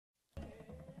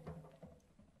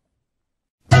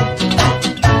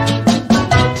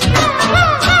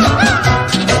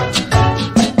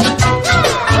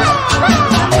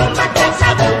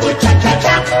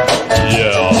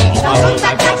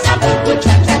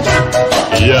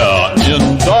Yeah,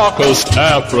 in darkest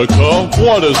Africa,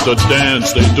 what is the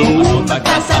dance they do?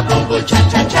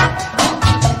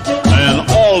 And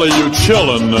all of you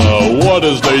chillin', what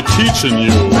is they teaching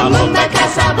you?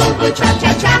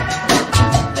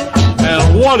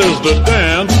 And what is the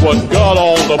dance what got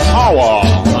all the power?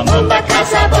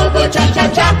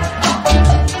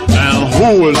 And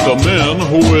who is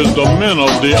the men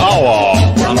of the hour?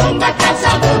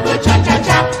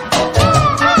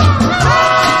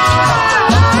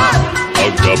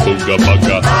 Ugga booga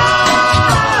bugga,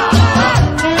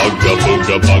 ugga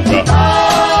booga bugga,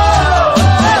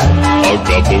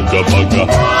 ugga booga bugga.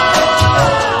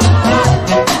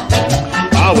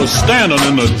 I was standing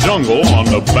in the jungle on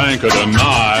the bank of the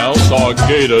Nile, saw a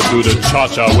gator do the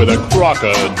cha-cha with a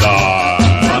crocodile.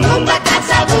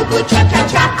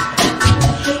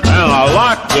 And I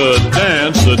liked the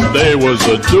dance that they was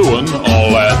a-doing,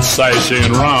 all that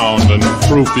sashing round and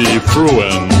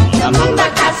froofy-frooing.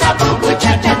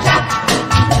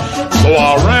 So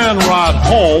I ran right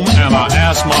home and I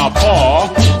asked my pa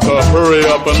to hurry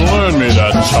up and learn me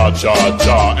that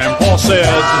cha-cha-cha. And Pa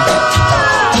said,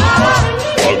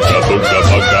 ugga booga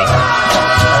bugga,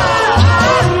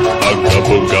 ugga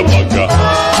booga bugga,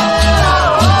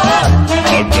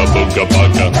 ugga booga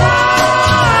bugga.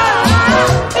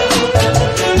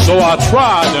 So I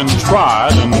tried and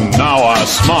now I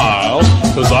smile,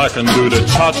 'cause I can do the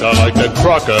cha-cha like the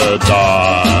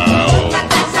crocodile.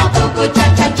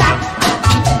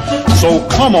 So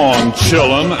come on,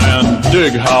 chillin', and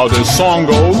dig how this song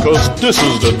go, 'cause this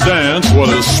is the dance what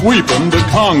is sweeping the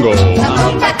Congo.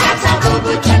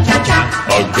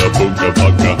 Ugga booga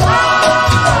bugga,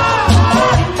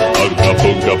 ugga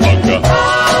booga bugga,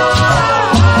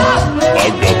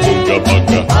 ugga booga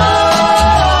bugga,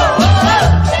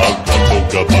 ugga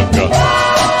booga bugga,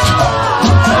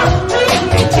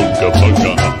 ugga booga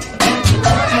bugga.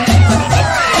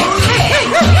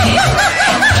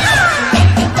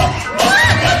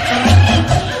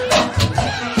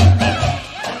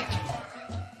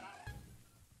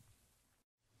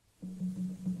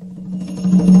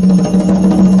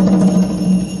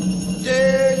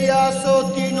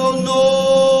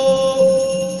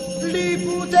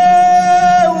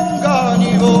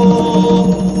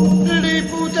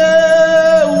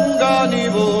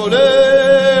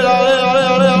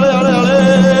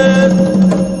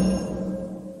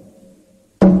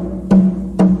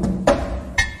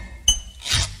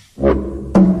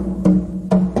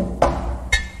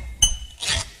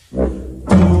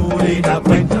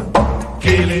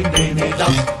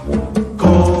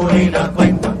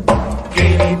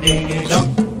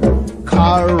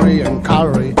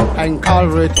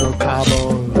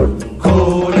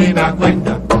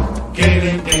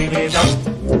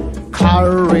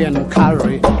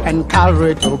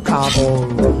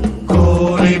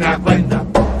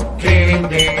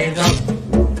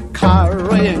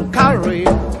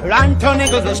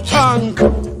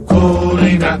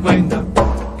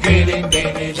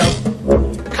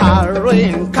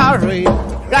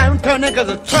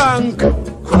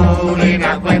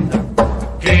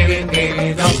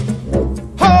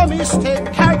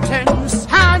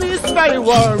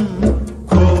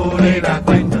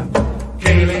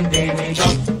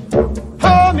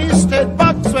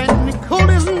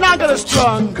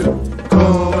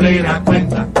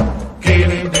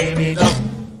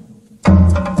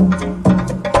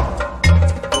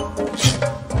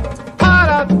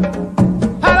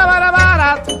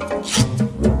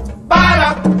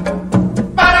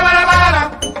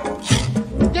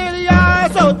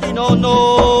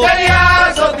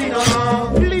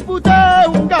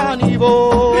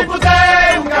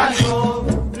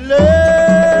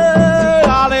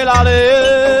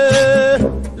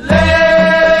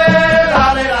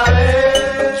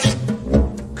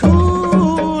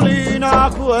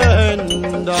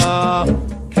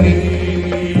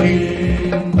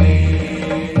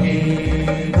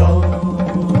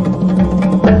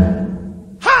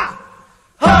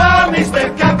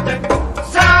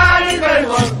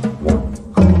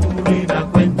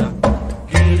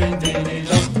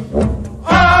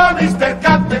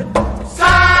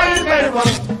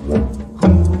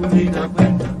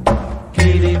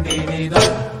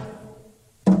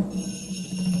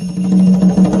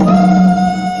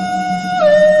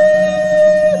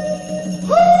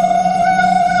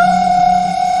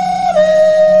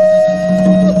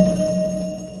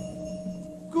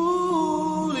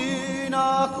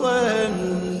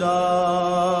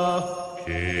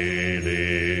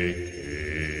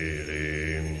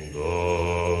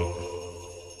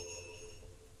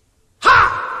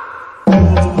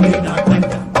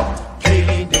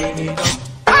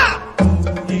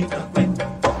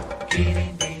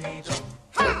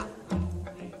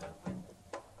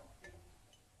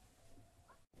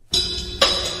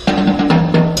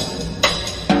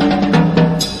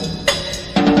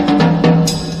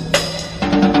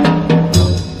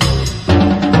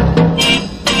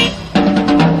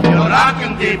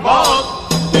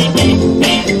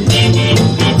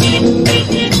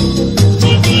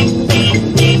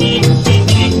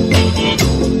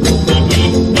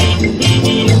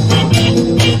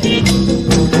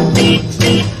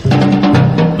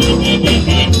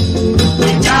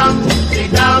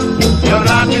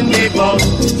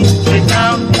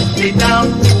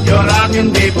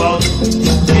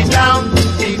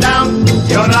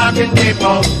 rockin'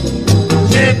 people.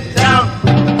 Sit down,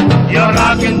 you're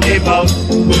rockin' people.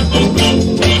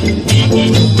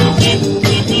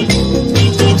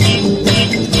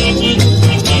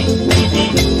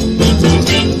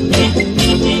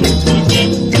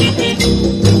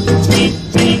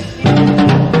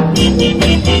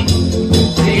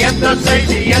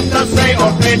 Siéntase,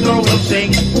 or Pedro will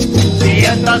sing.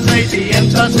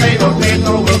 Siéntase, or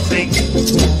Pedro will sing.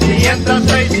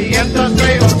 Siéntase,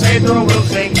 or Pedro will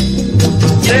sing.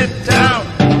 Sit down,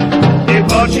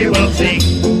 Deboche will sing.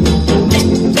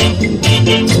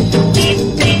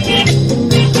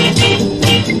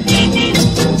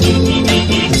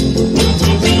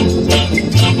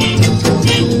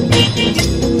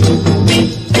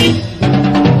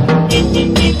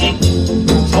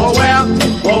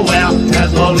 Oh well,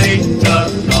 has Lolita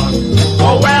gone?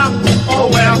 Oh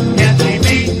well, can she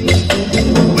be?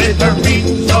 With her feet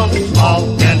so small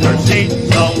and her seat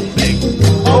so big.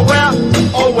 Oh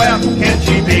well, can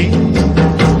she be?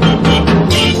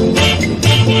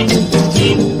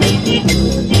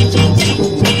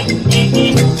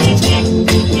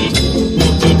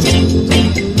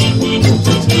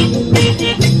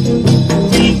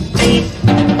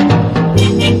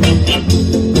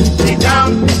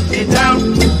 Sit down,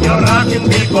 you're rockin'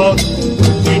 people.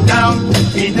 Sit down,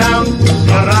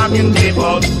 you're rockin'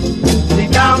 people.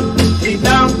 Sit down,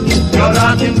 you're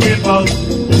rockin' people.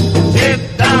 Sit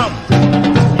down,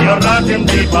 you're rockin'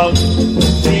 people.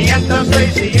 Siéntase,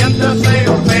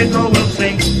 or Pedro will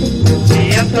sing.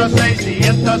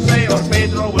 Siéntase, or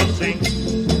Pedro will sing.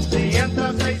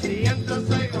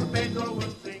 Siéntase, or Pedro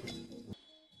will sing.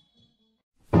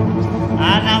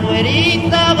 Ana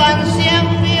güerita van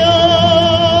siempre.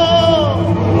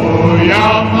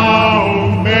 Llama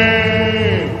Umbe,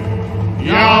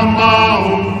 llama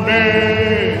Umbe.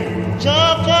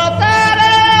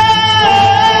 Chocotare.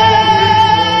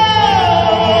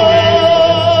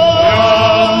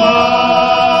 Llama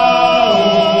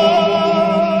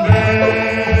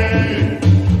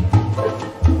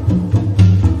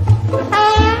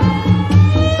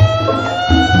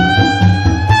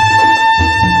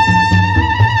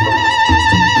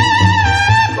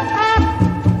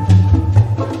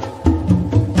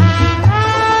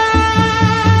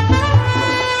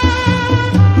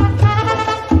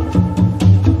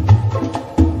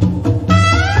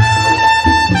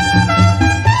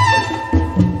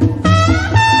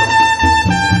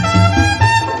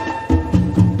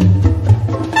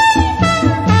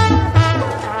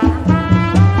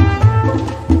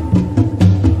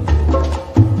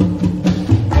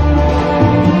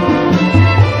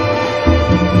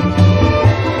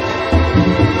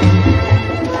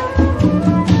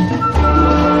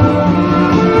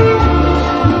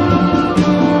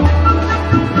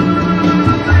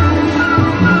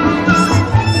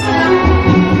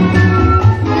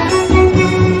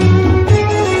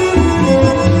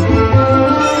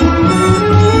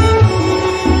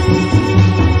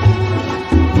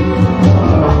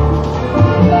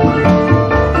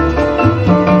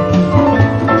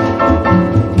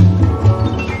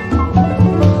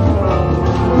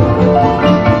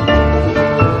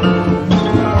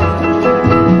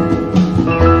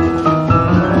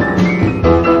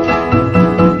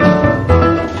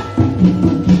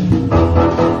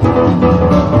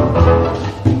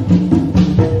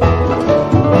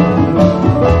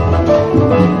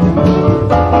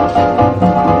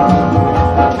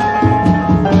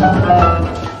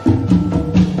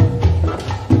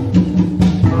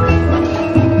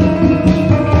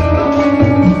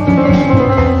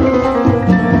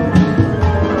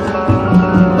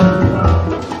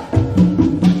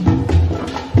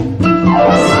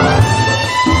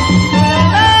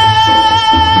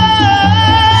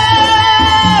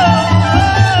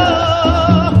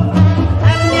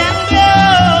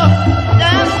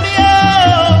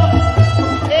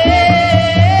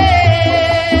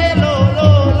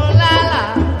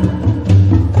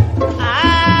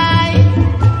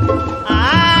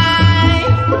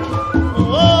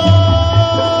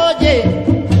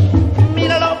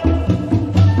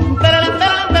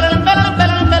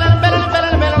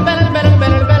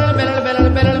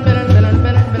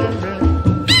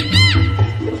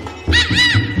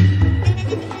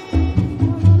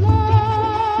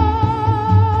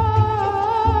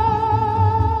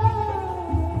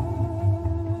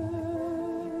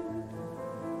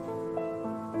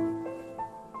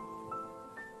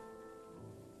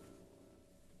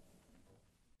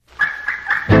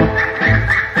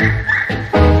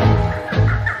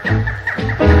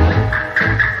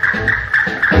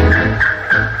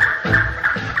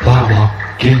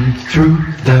Walking through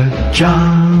the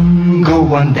jungle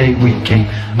one day we came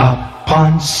upon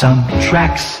upon some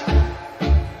tracks.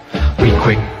 We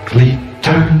quickly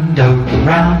turned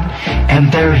around, and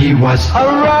there he was.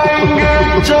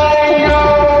 Orang-Ou-Tango!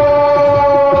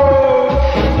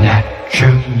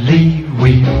 Naturally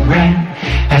we ran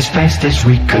as fast as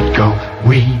we could go.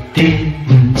 We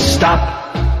didn't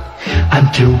stop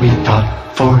until we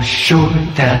thought for sure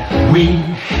that we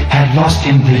had lost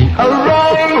him, the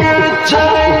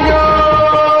Orang-Ou-Tango.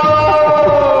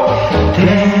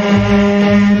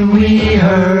 Then we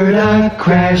heard a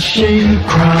crashing,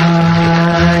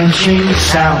 crunching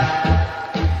sound,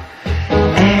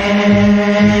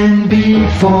 and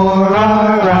before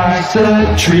our eyes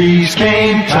the trees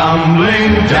came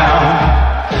tumbling down.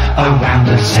 Around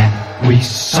us and we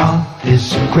saw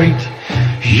this great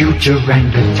huge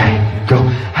Orang-Ou-Tango.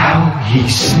 How he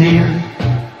sneered.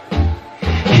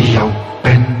 He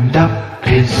opened up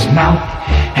his mouth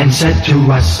and said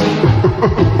to us,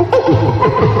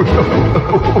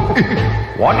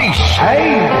 What'd he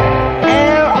say?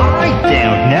 I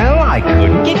don't know. I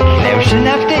couldn't get close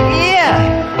enough to hear.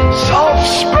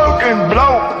 Soft-spoken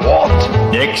bloke, what?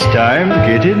 Next time,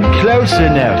 get in close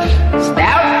enough.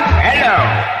 Stop. Hello.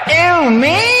 Oh,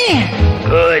 me?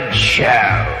 Good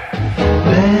show.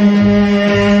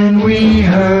 Then we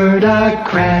heard a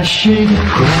crashing,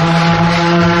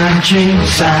 crunching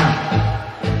sound,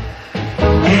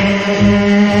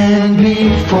 and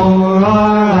before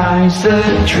our eyes the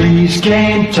trees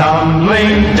came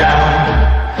tumbling down.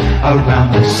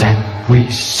 Around us and we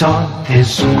saw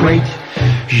this great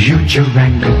huge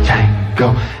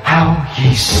Orang-Ou-Tango. How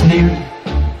he sneered.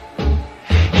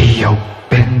 He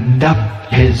opened up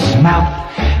his mouth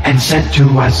and said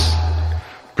to us,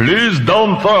 Please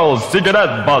don't throw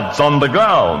cigarette butts on the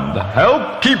ground.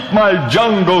 Help keep my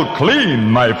jungle clean,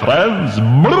 my friends.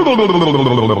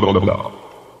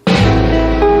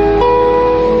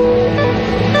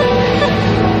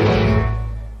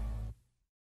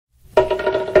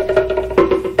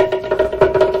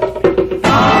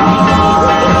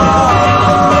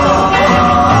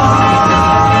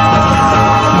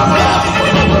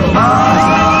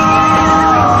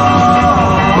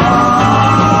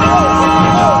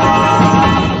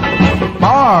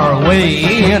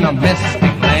 In a mystic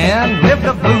land lived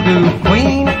a voodoo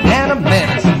queen and a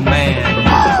medicine man.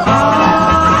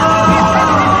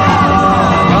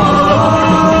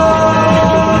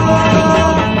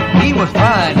 He was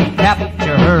trying to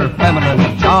capture her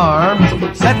feminine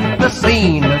charms, set the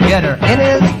scene to get her in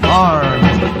his arms.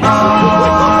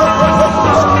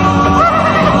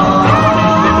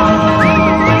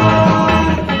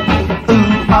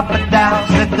 Ooh, Papa Dow,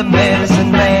 said the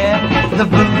medicine man. The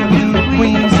voodoo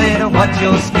queen said, what's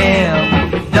your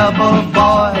scam? Double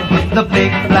boy, the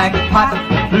big black pot.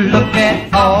 Look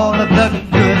at all of the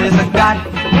goodies I got.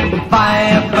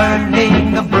 Fire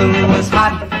burning, the brew was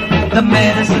hot. The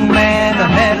medicine man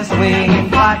had a swinging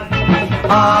pot.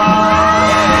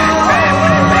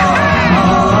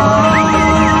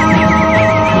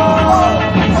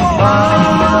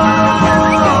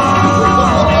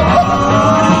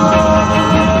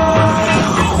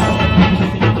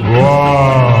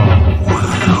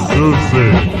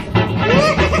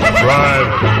 Fried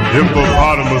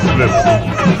hippopotamus lips,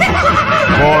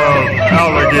 boiled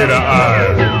alligator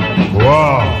eyes,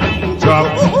 wow,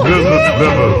 chopped lizard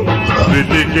liver,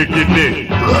 dick,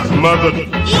 smothered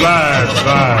fly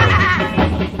thighs,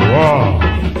 wow.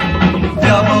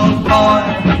 Double boy,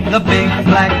 the big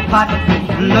black pot.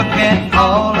 Look at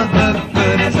all of the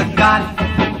goodies I got.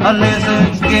 A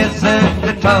lizard's gizzard,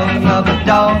 the tongue of a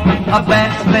dog, a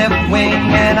bat's left wing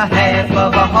and a half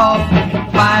of a hog.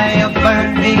 Fire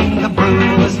burning, the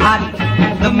brew was hot.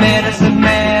 The medicine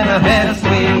man had a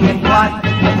swinging pot.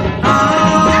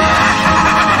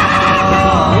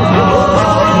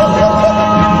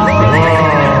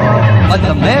 But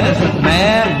the medicine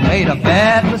man made a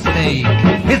bad mistake.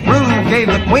 His brew gave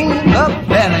the queen a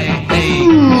bellyache.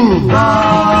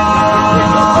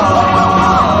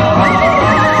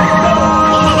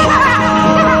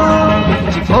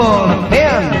 She pulled a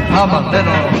pin from a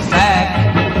little sack,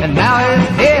 and now his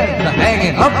head's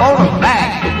hanging up on her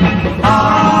back.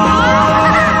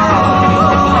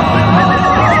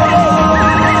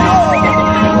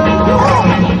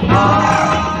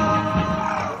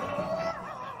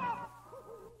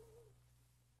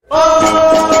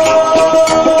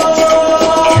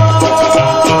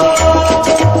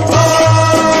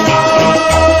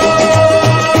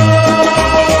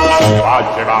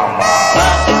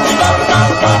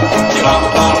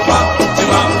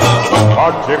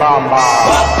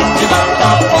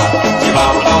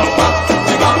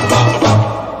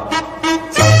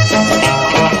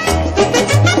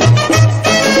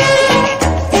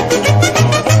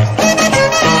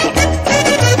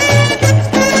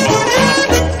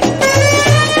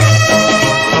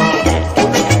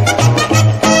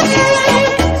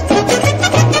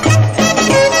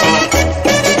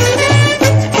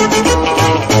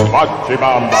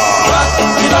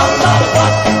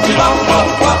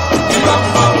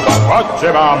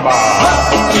 Chibamba.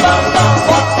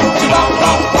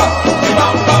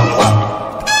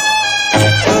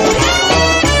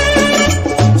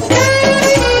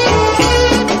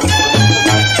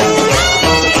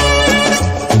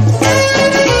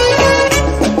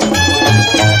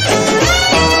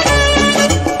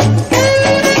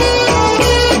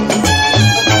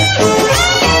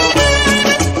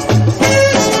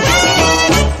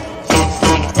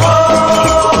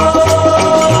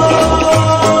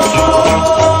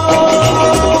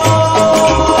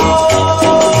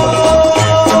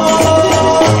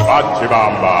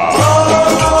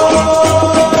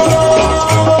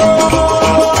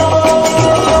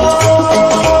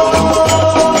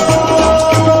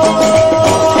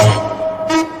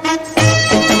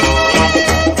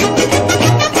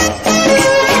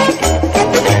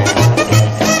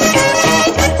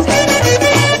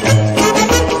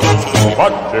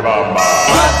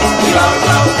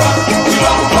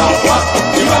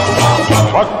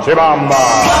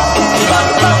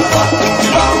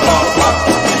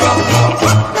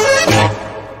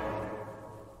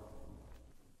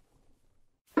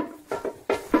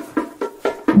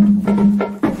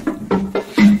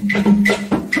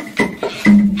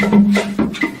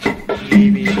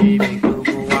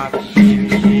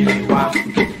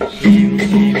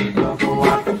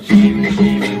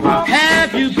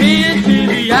 Have you been to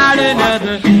the island of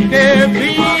the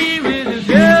Caribbean with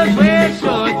the girls wear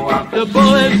shorts, the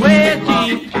boys wear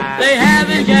jeans? They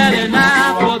haven't got an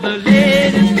eye for the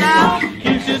latest style.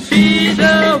 You should see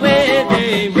the way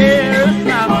they wear a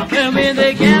smile. And when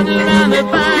they gather around the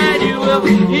fire, you will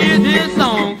hear this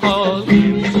song called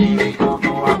Shimmy, Shimmy, Ko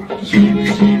Wop, Shimmy,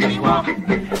 Shimmy, Wop,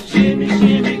 Shimmy,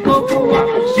 Shimmy, Ko Wop,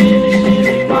 Shimmy,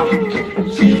 Shimmy, Wop,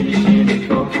 Shimmy, Shimmy,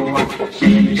 Ko Wop,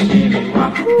 Shimmy, Shimmy,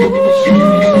 Wop, Shimmy,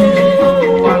 Shimmy,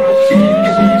 Ko Wop, Shimmy,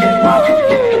 Shimmy, Wop,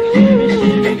 Shimmy,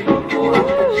 Shimmy, Ko Wop,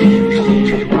 Shimmy,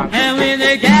 Shimmy, Wop. And when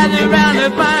they gather around the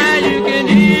fire, you can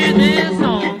hear this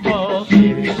song called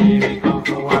Shimmy, Shimmy, Ko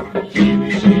Wop,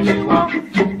 Shimmy, Shimmy, Wop.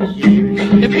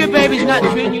 If your baby's not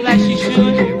treating you like she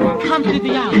should, come to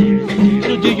the island.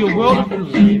 It'll do your world of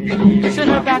good.